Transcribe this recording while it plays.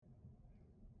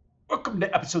Welcome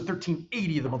to episode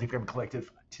 1380 of the Multifamily Collective.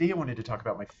 Today I wanted to talk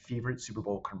about my favorite Super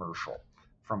Bowl commercial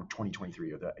from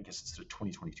 2023, or I guess it's the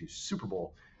 2022 Super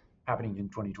Bowl happening in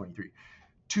 2023.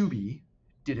 Tubi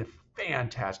did a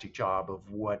fantastic job of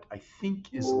what I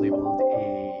think is labeled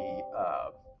a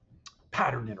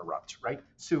pattern interrupt, right?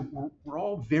 So we're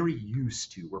all very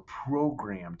used to, we're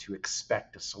programmed to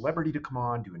expect a celebrity to come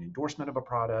on, do an endorsement of a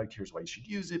product. Here's why you should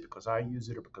use it, because I use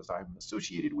it or because I'm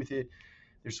associated with it.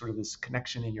 There's sort of this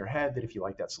connection in your head that if you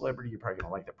like that celebrity, you're probably going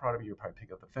to like that product. You'll probably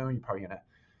pick up the phone. You're probably going to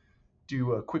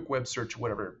do a quick web search,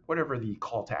 whatever the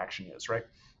call to action is, right?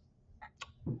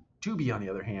 Tubi, on the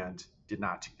other hand, did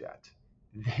not do that.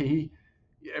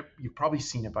 You've probably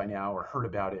seen it by now or heard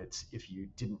about it if you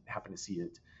didn't happen to see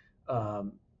it.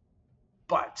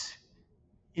 But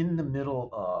in the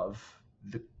middle of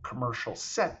the commercial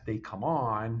set, they come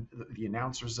on, the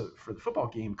announcers for the football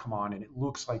game come on, and it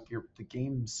looks like the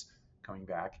game's coming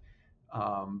back.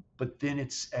 But then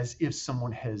it's as if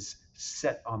someone has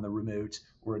set on the remote,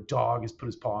 or a dog has put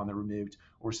his paw on the remote,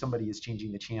 or somebody is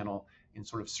changing the channel and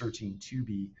sort of searching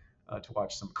Tubi to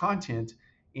watch some content.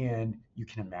 And you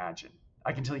can imagine.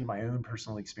 I can tell you my own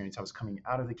personal experience. I was coming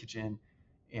out of the kitchen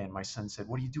and my son said,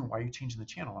 "What are you doing? Why are you changing the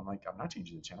channel?" I'm like, "I'm not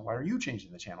changing the channel. Why are you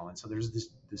changing the channel?" And so there's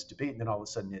this debate, and then all of a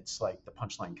sudden it's like the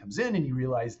punchline comes in, and you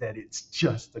realize that it's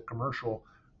just a commercial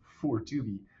for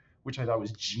Tubi, which I thought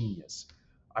was genius.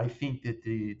 I think that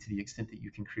to the extent that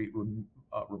you can create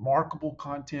remarkable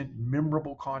content,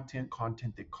 memorable content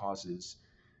that causes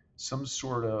some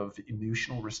sort of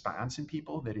emotional response in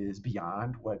people that is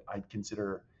beyond what I'd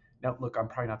consider. Now, look, I'm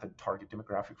probably not the target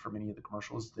demographic for many of the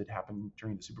commercials that happened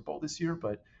during the Super Bowl this year,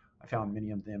 but I found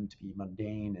many of them to be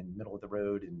mundane and middle of the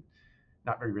road and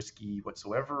not very risky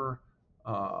whatsoever.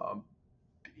 Um,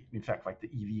 in fact, like the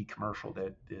EV commercial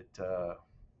that I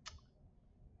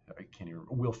can't even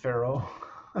remember, Will Ferrell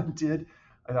did,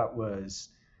 I thought was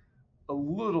a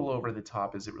little over the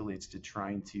top as it relates to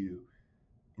trying to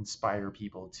inspire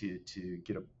people to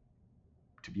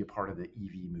be a part of the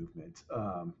EV movement,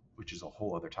 which is a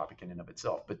whole other topic in and of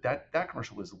itself. But that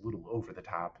commercial was a little over the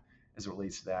top as it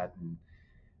relates to that, and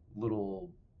little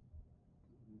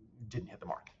didn't hit the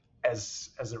mark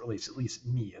as it relates, at least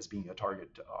me as being a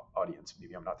target audience.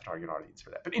 Maybe I'm not the target audience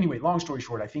for that. But anyway, long story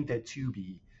short, I think that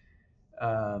Tubi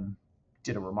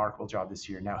did a remarkable job this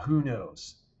year. Now, who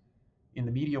knows? In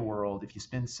the media world, if you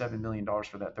spend $7 million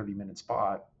for that 30-minute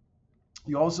spot,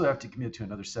 you also have to commit to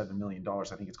another $7 million. I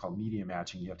think it's called media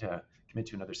matching. You have to commit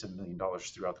to another $7 million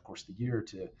throughout the course of the year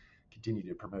to continue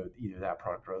to promote either that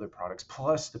product or other products,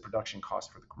 plus the production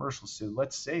cost for the commercials. So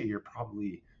let's say you're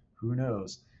probably, who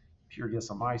knows, pure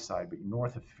guess on my side, but you're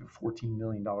north of $14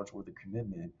 million worth of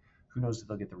commitment. Who knows if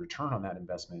they'll get the return on that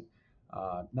investment?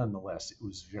 Nonetheless, it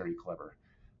was very clever.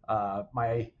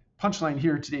 My punchline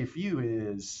here today for you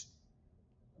is,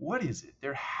 what is it?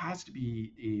 There has to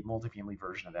be a multifamily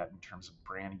version of that in terms of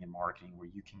branding and marketing, where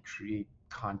you can create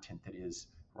content that is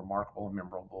remarkable and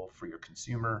memorable for your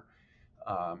consumer,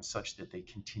 such that they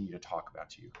continue to talk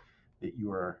about you, that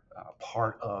you are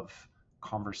part of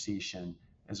conversation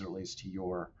as it relates to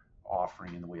your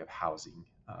offering in the way of housing.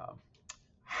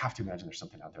 Have to imagine there's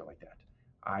something out there like that.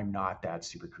 I'm not that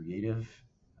super creative,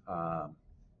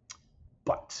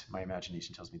 but my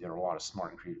imagination tells me there are a lot of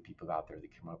smart and creative people out there that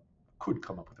could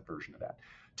come up with a version of that.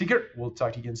 Take care. We'll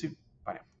talk to you again soon. Bye now.